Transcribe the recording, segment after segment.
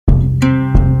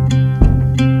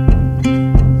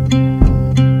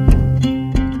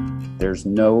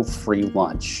there's no free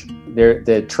lunch.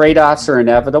 The trade-offs are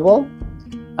inevitable,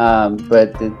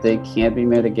 but they can be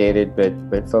mitigated,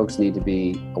 but folks need to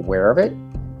be aware of it.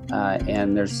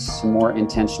 And there's some more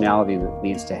intentionality that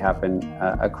needs to happen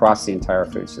across the entire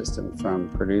food system, from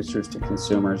producers to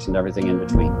consumers and everything in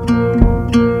between.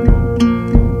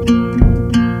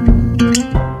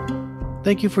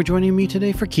 Thank you for joining me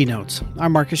today for Keynotes.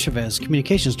 I'm Marcus Chavez,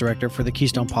 Communications Director for the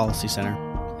Keystone Policy Center.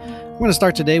 I'm going to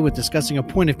start today with discussing a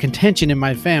point of contention in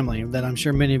my family that I'm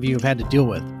sure many of you have had to deal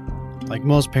with. Like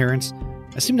most parents,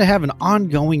 I seem to have an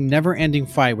ongoing, never-ending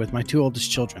fight with my two oldest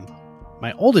children.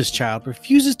 My oldest child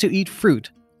refuses to eat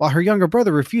fruit, while her younger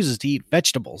brother refuses to eat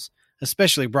vegetables,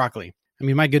 especially broccoli. I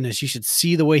mean, my goodness, you should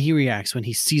see the way he reacts when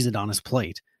he sees it on his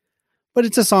plate. But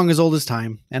it's a song as old as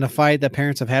time, and a fight that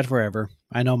parents have had forever.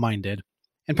 I know mine did.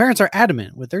 And parents are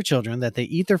adamant with their children that they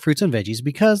eat their fruits and veggies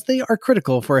because they are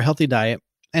critical for a healthy diet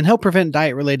and help prevent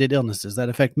diet-related illnesses that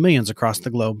affect millions across the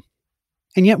globe.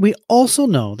 And yet we also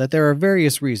know that there are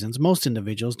various reasons most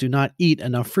individuals do not eat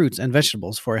enough fruits and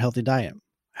vegetables for a healthy diet.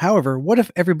 However, what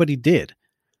if everybody did?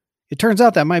 It turns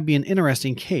out that might be an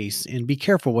interesting case, and be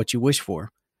careful what you wish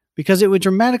for, because it would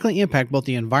dramatically impact both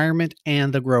the environment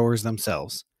and the growers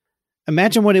themselves.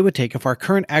 Imagine what it would take if our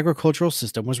current agricultural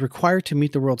system was required to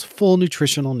meet the world's full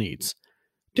nutritional needs.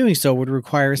 Doing so would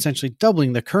require essentially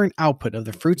doubling the current output of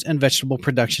the fruits and vegetable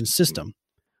production system.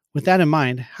 With that in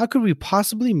mind, how could we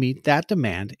possibly meet that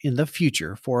demand in the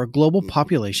future for a global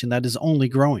population that is only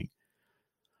growing?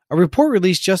 A report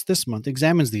released just this month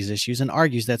examines these issues and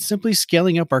argues that simply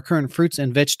scaling up our current fruits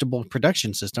and vegetable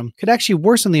production system could actually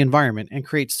worsen the environment and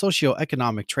create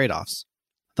socio-economic trade-offs.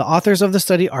 The authors of the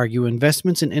study argue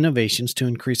investments in innovations to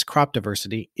increase crop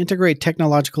diversity, integrate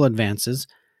technological advances,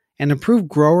 and improve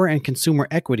grower and consumer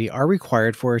equity are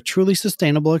required for a truly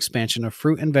sustainable expansion of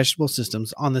fruit and vegetable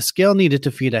systems on the scale needed to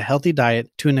feed a healthy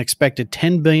diet to an expected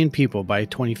 10 billion people by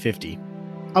 2050.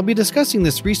 I'll be discussing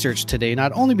this research today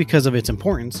not only because of its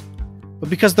importance, but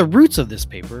because the roots of this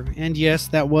paper, and yes,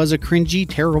 that was a cringy,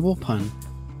 terrible pun,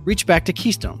 reach back to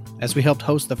Keystone, as we helped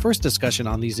host the first discussion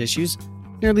on these issues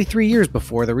nearly 3 years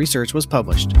before the research was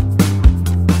published.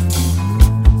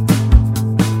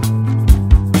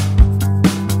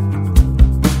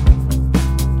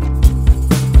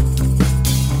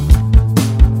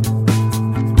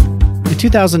 In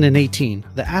 2018,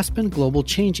 the Aspen Global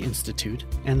Change Institute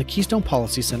and the Keystone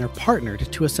Policy Center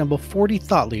partnered to assemble 40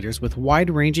 thought leaders with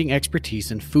wide-ranging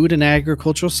expertise in food and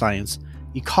agricultural science,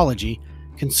 ecology,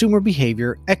 consumer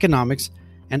behavior, economics,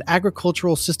 and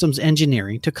agricultural systems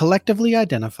engineering to collectively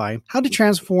identify how to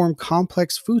transform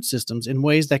complex food systems in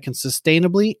ways that can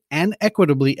sustainably and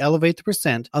equitably elevate the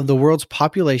percent of the world's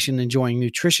population enjoying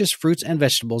nutritious fruits and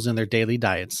vegetables in their daily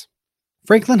diets.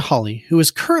 Franklin Hawley, who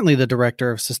is currently the Director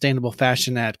of Sustainable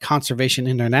Fashion at Conservation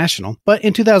International, but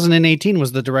in 2018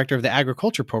 was the Director of the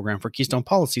Agriculture Program for Keystone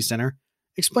Policy Center,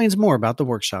 explains more about the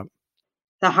workshop.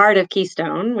 The heart of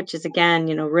Keystone, which is, again,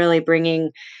 really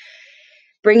bringing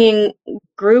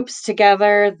groups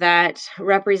together that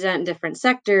represent different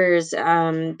sectors,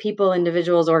 people,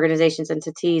 individuals, organizations,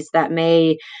 entities that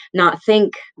may not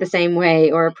think the same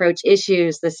way or approach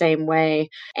issues the same way.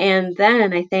 And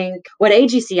then I think what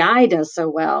AGCI does so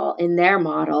well in their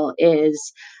model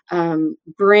is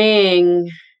bring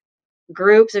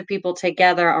groups of people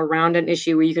together around an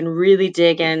issue where you can really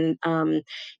dig in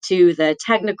to the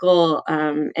technical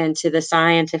and to the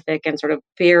scientific and sort of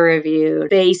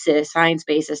peer-reviewed science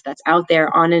basis that's out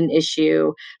there on an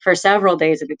issue for several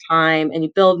days at a time, and you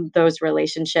build those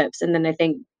relationships. And then I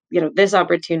think, this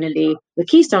opportunity with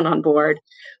Keystone on board,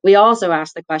 we also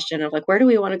ask the question of where do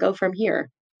we want to go from here?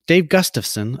 Dave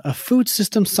Gustafson, a food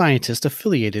systems scientist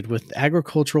affiliated with the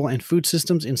Agricultural and Food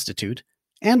Systems Institute,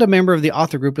 and a member of the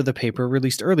author group of the paper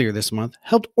released earlier this month,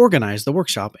 helped organize the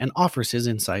workshop and offers his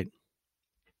insight.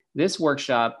 This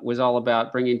workshop was all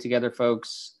about bringing together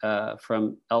folks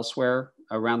from elsewhere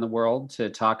around the world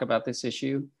to talk about this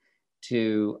issue,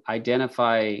 to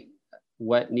identify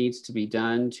what needs to be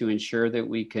done to ensure that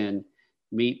we can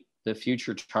meet the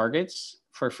future targets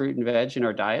for fruit and veg in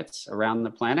our diets around the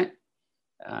planet.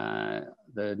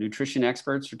 The nutrition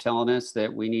experts are telling us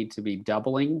that we need to be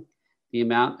doubling the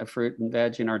amount of fruit and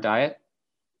veg in our diet.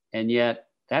 And yet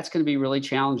that's going to be really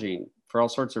challenging for all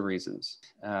sorts of reasons.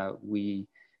 We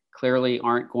clearly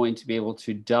aren't going to be able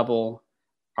to double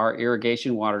our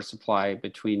irrigation water supply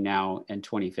between now and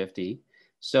 2050.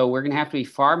 So we're going to have to be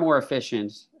far more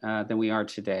efficient than we are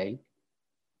today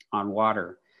on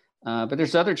water. But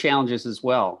there's other challenges as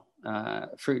well.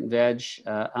 Fruit and veg,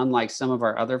 unlike some of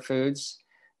our other foods,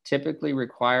 typically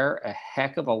require a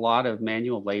heck of a lot of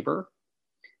manual labor.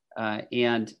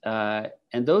 And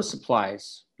those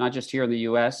supplies, not just here in the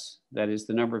U.S., that is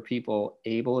the number of people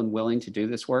able and willing to do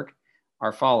this work,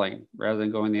 are falling rather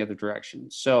than going the other direction.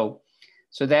 So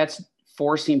that's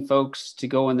forcing folks to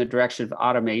go in the direction of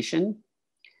automation.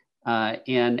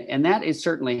 And that is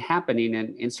certainly happening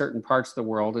in certain parts of the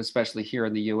world, especially here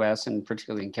in the US and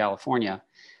particularly in California.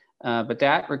 But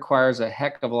that requires a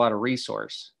heck of a lot of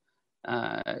resource,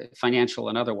 financial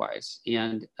and otherwise.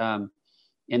 And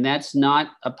that's not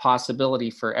a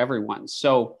possibility for everyone.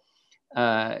 So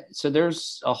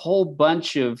there's a whole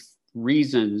bunch of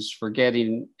reasons for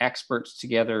getting experts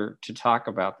together to talk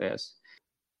about this.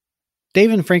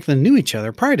 Dave and Franklin knew each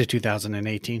other prior to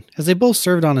 2018, as they both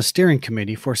served on a steering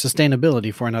committee for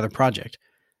sustainability for another project.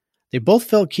 They both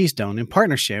felt Keystone, in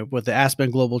partnership with the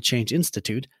Aspen Global Change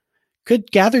Institute,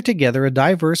 could gather together a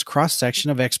diverse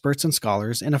cross-section of experts and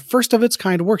scholars in a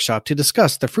first-of-its-kind workshop to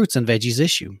discuss the fruits and veggies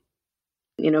issue.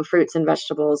 Fruits and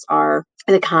vegetables are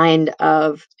the kind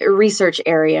of research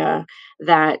area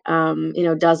that,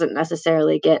 doesn't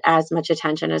necessarily get as much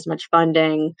attention, as much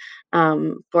funding,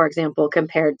 for example,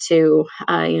 compared to,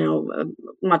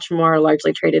 much more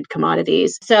largely traded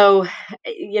commodities. So,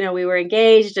 we were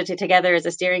engaged together as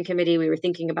a steering committee. We were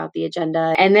thinking about the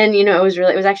agenda. And then,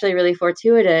 it was actually really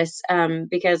fortuitous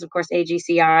because, of course,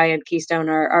 AGCI and Keystone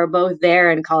are both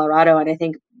there in Colorado. And I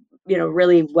think,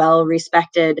 really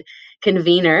well-respected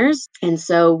conveners. And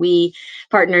so we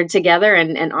partnered together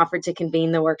and offered to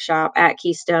convene the workshop at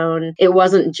Keystone. It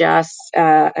wasn't just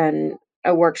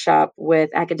a workshop with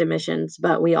academicians,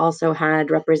 but we also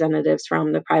had representatives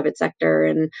from the private sector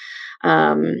and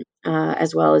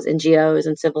as well as NGOs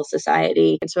and civil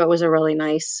society. And so it was a really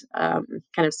nice kind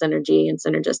of synergy and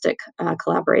synergistic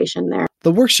collaboration there.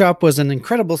 The workshop was an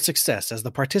incredible success as the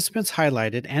participants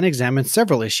highlighted and examined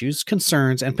several issues,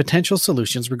 concerns, and potential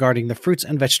solutions regarding the fruits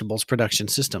and vegetables production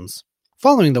systems.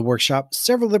 Following the workshop,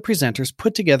 several of the presenters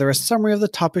put together a summary of the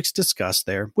topics discussed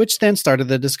there, which then started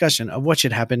the discussion of what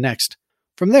should happen next.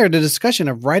 From there, the discussion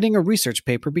of writing a research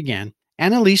paper began.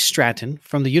 Annalise Stratton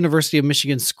from the University of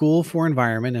Michigan School for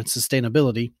Environment and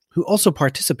Sustainability, who also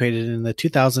participated in the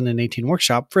 2018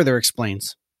 workshop, further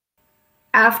explains.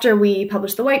 After we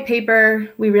published the white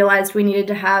paper, we realized we needed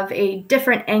to have a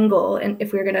different angle, and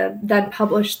if we were going to then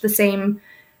publish the same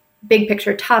big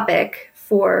picture topic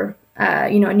for a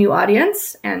new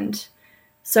audience. And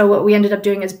so what we ended up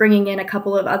doing is bringing in a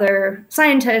couple of other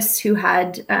scientists who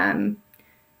had,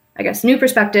 new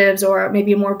perspectives or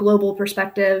maybe a more global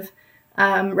perspective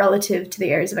relative to the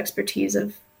areas of expertise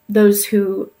of those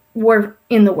who were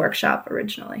in the workshop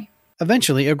originally.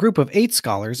 Eventually, a group of 8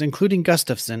 scholars, including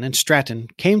Gustafson and Stratton,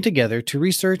 came together to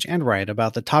research and write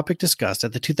about the topic discussed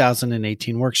at the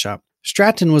 2018 workshop.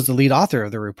 Stratton was the lead author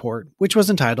of the report, which was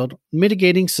entitled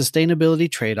Mitigating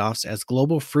Sustainability Trade-Offs as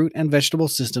Global Fruit and Vegetable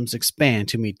Systems Expand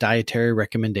to Meet Dietary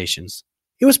Recommendations.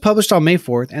 It was published on May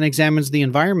 4th and examines the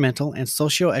environmental and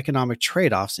socioeconomic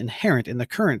trade-offs inherent in the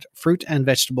current fruit and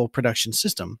vegetable production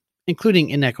system, including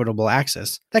inequitable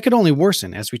access, that could only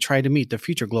worsen as we try to meet the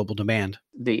future global demand.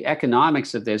 The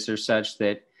economics of this are such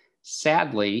that,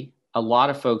 sadly, a lot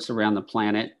of folks around the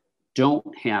planet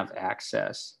don't have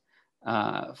access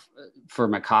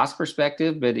from a cost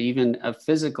perspective, but even a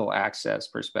physical access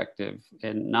perspective,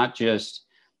 and not just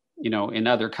in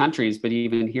other countries, but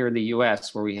even here in the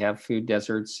U.S., where we have food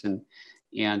deserts and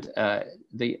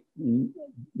the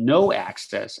no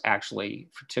access actually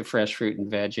to fresh fruit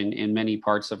and veg in many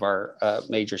parts of our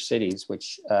major cities,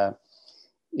 which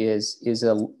is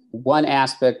a one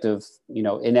aspect of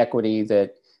inequity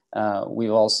that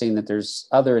we've all seen, that there's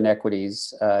other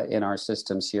inequities in our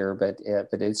systems here, but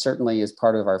it certainly is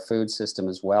part of our food system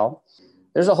as well.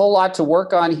 There's a whole lot to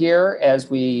work on here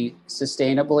as we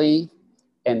sustainably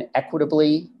and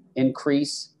equitably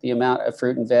increase the amount of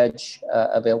fruit and veg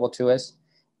available to us.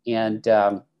 And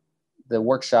the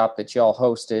workshop that y'all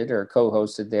hosted or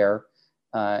co-hosted there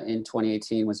in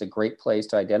 2018 was a great place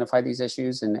to identify these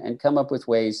issues and come up with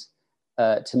ways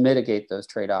to mitigate those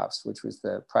trade-offs, which was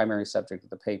the primary subject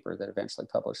of the paper that eventually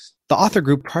published. The author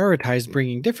group prioritized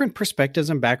bringing different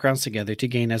perspectives and backgrounds together to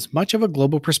gain as much of a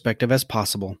global perspective as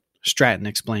possible. Stratton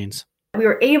explains. We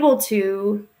were able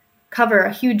to cover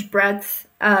a huge breadth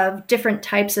of different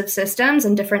types of systems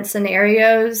and different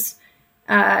scenarios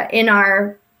in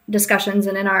our discussions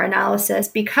and in our analysis,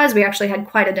 because we actually had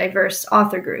quite a diverse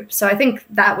author group. So I think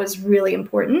that was really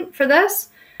important for this.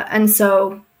 And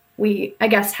so we,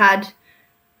 had,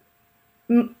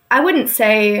 I wouldn't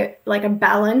say like a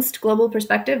balanced global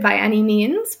perspective by any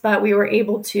means, but we were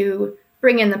able to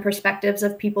bring in the perspectives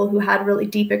of people who had really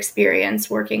deep experience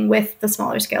working with the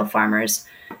smaller scale farmers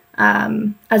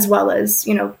as well as,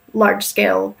 large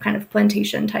scale kind of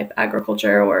plantation type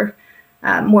agriculture or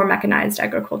more mechanized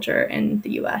agriculture in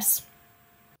the US.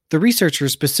 The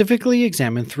researchers specifically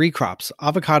examined 3 crops,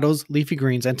 avocados, leafy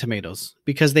greens, and tomatoes,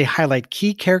 because they highlight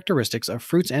key characteristics of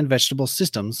fruits and vegetable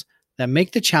systems that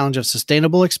make the challenge of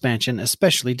sustainable expansion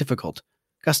especially difficult.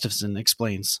 Gustafson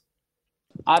explains.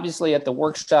 Obviously, at the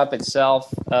workshop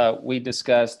itself, we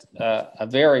discussed a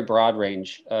very broad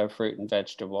range of fruit and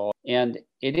vegetable, and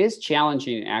it is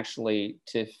challenging actually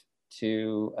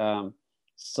to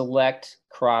select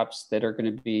crops that are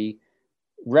going to be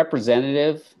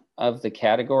representative of the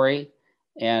category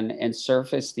and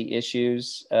surface the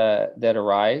issues that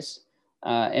arise.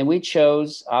 And we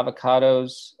chose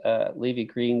avocados, leafy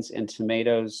greens, and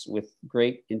tomatoes with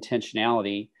great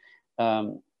intentionality.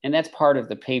 And that's part of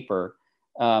the paper.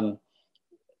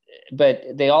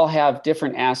 But they all have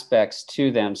different aspects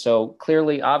to them. So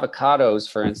clearly avocados,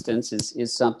 for instance,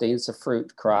 is something, it's a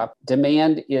fruit crop.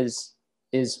 Demand is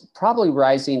probably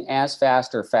rising as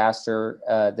fast or faster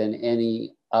than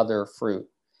any other fruit.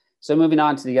 So moving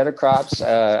on to the other crops,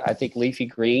 I think leafy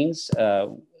greens,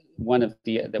 one of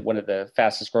the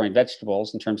fastest growing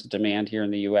vegetables in terms of demand here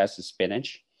in the U.S. is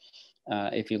spinach.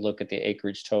 If you look at the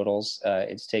acreage totals,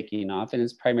 it's taking off, and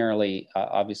it's primarily,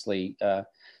 obviously,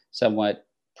 somewhat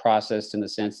processed in the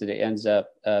sense that it ends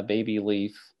up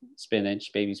baby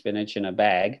spinach in a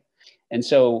bag. And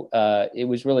so it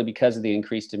was really because of the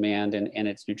increased demand and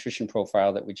its nutrition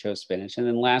profile that we chose spinach. And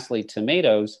then lastly,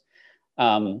 tomatoes,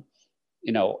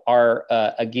 are,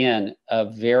 again, a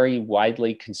very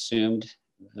widely consumed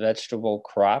vegetable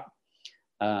crop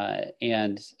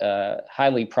and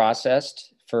highly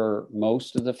processed for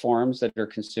most of the forms that are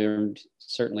consumed,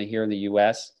 certainly here in the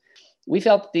U.S. We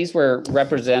felt these were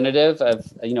representative of,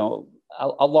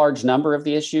 a large number of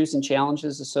the issues and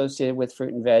challenges associated with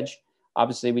fruit and veg.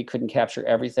 Obviously, we couldn't capture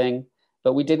everything,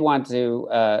 but we did want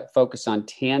to focus on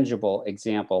tangible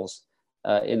examples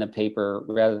in the paper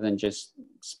rather than just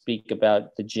speak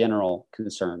about the general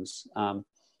concerns,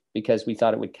 because we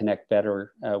thought it would connect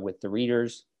better with the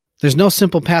readers. There's no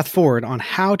simple path forward on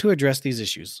how to address these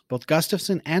issues. Both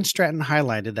Gustafson and Stratton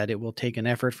highlighted that it will take an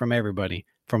effort from everybody,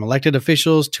 from elected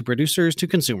officials to producers to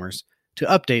consumers, to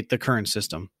update the current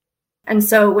system. And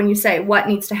so when you say what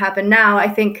needs to happen now, I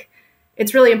think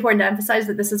it's really important to emphasize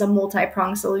that this is a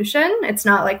multi-pronged solution. It's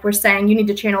not like we're saying you need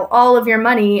to channel all of your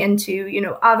money into,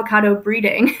 avocado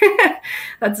breeding.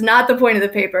 That's not the point of the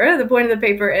paper. The point of the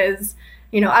paper is,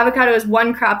 avocado is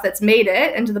one crop that's made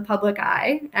it into the public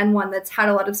eye and one that's had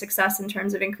a lot of success in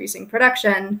terms of increasing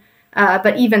production.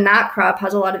 But even that crop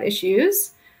has a lot of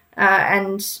issues.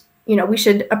 And we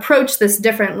should approach this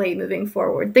differently moving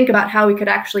forward. Think about how we could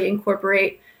actually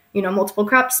incorporate multiple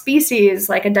crop species,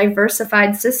 like a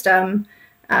diversified system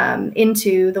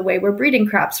into the way we're breeding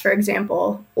crops, for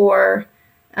example, or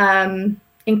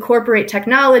incorporate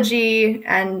technology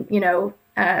and,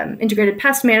 integrated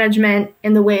pest management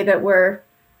in the way that we're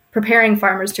preparing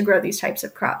farmers to grow these types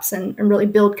of crops and really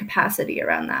build capacity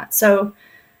around that. So,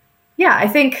 yeah, I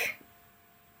think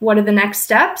what are the next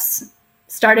steps?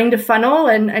 Starting to funnel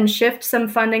and shift some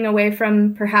funding away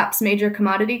from perhaps major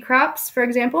commodity crops, for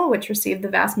example, which receive the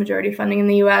vast majority of funding in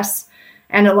the U.S.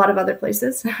 and a lot of other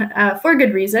places for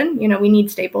good reason. We need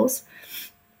staples.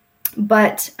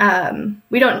 But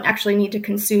we don't actually need to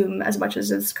consume as much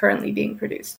as is currently being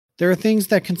produced. There are things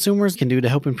that consumers can do to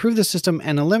help improve the system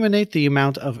and eliminate the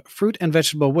amount of fruit and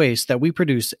vegetable waste that we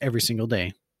produce every single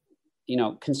day.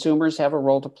 Consumers have a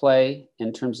role to play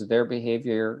in terms of their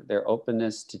behavior, their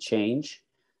openness to change.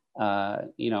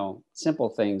 Simple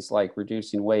things like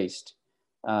reducing waste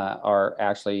are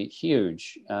actually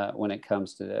huge when it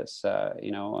comes to this.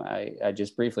 I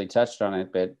just briefly touched on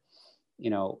it, but,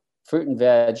 fruit and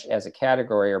veg as a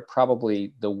category are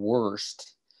probably the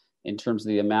worst in terms of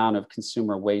the amount of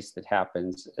consumer waste that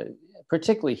happens,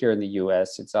 particularly here in the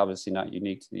U.S. It's obviously not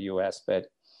unique to the U.S., but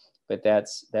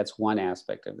that's one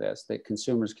aspect of this that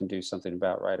consumers can do something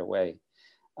about right away.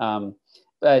 And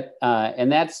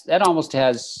that almost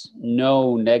has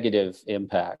no negative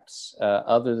impacts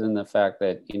other than the fact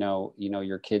that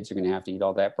your kids are going to have to eat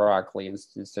all that broccoli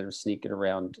instead of sneaking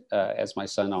around as my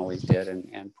son always did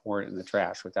and pour it in the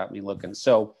trash without me looking.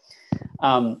 So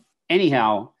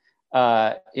anyhow,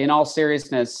 in all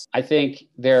seriousness, I think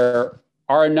there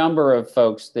are a number of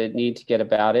folks that need to get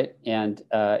about it, and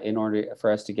in order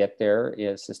for us to get there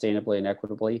sustainably and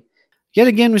equitably. Yet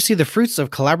again, we see the fruits of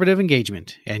collaborative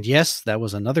engagement. And yes, that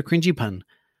was another cringy pun.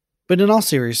 But in all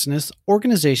seriousness,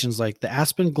 organizations like the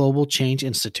Aspen Global Change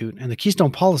Institute and the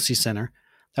Keystone Policy Center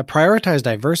that prioritize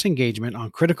diverse engagement on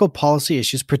critical policy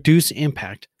issues produce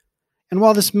impact. And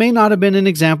while this may not have been an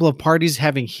example of parties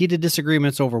having heated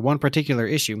disagreements over one particular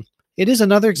issue, it is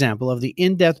another example of the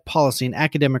in-depth policy and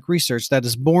academic research that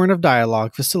is born of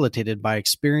dialogue facilitated by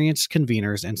experienced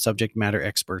conveners and subject matter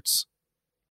experts.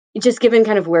 Just given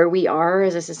kind of where we are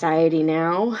as a society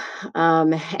now,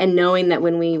 and knowing that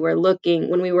when we were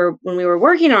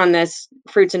working on this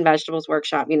fruits and vegetables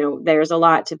workshop, there's a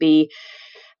lot to be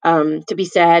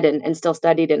said and still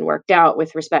studied and worked out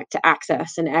with respect to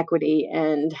access and equity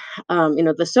and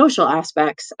the social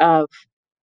aspects of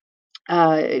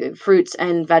fruits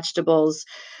and vegetables,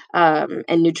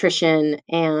 and nutrition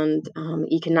and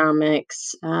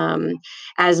economics,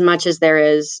 as much as there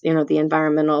is, the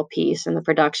environmental piece and the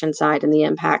production side and the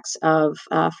impacts of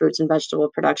fruits and vegetable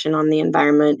production on the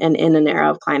environment and in an era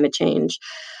of climate change.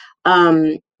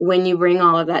 When you bring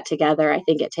all of that together, I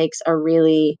think it takes a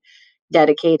really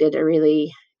dedicated, a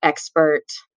really expert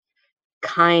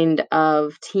kind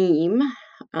of team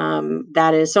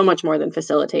that is so much more than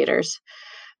facilitators,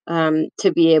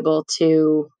 to be able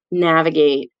to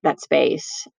navigate that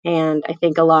space. And I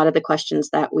think a lot of the questions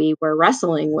that we were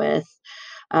wrestling with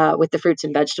the fruits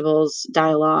and vegetables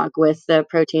dialogue, with the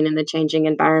protein and the changing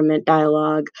environment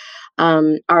dialogue,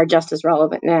 are just as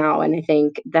relevant now. And I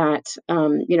think that,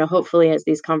 hopefully as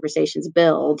these conversations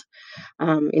build,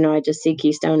 I just see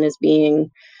Keystone as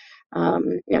being,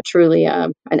 truly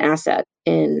an asset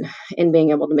in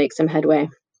being able to make some headway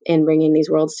in bringing these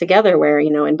worlds together, where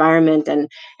environment and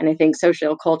I think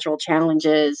social cultural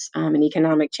challenges and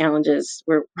economic challenges,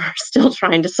 we're still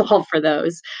trying to solve for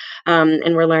those,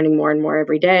 and we're learning more and more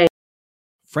every day.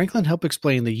 Franklin helped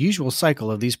explain the usual cycle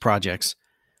of these projects.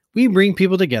 We bring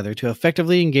people together to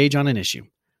effectively engage on an issue.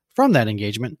 From that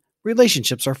engagement,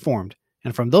 relationships are formed,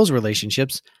 and from those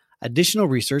relationships, additional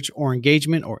research or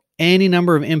engagement or any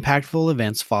number of impactful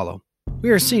events follow.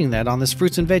 We are seeing that on this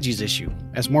fruits and veggies issue,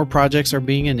 as more projects are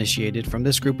being initiated from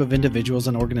this group of individuals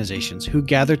and organizations who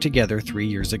gathered together 3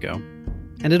 years ago.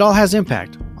 And it all has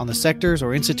impact on the sectors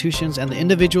or institutions and the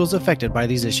individuals affected by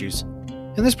these issues.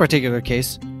 In this particular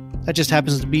case, that just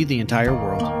happens to be the entire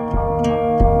world.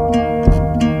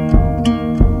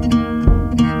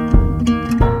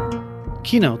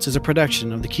 Keynotes is a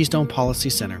production of the Keystone Policy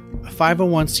Center, a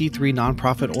 501c3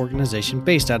 nonprofit organization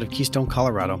based out of Keystone,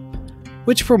 Colorado,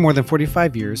 which for more than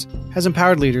 45 years has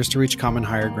empowered leaders to reach common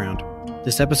higher ground.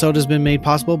 This episode has been made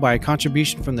possible by a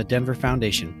contribution from the Denver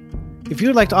Foundation. If you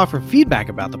would like to offer feedback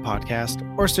about the podcast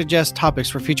or suggest topics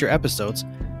for future episodes,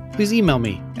 please email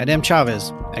me at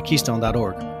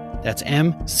mchavez@keystone.org. That's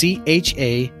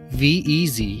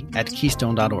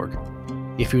MCHAVEZ@keystone.org.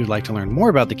 If you would like to learn more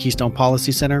about the Keystone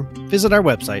Policy Center, visit our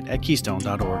website at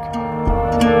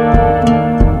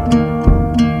keystone.org.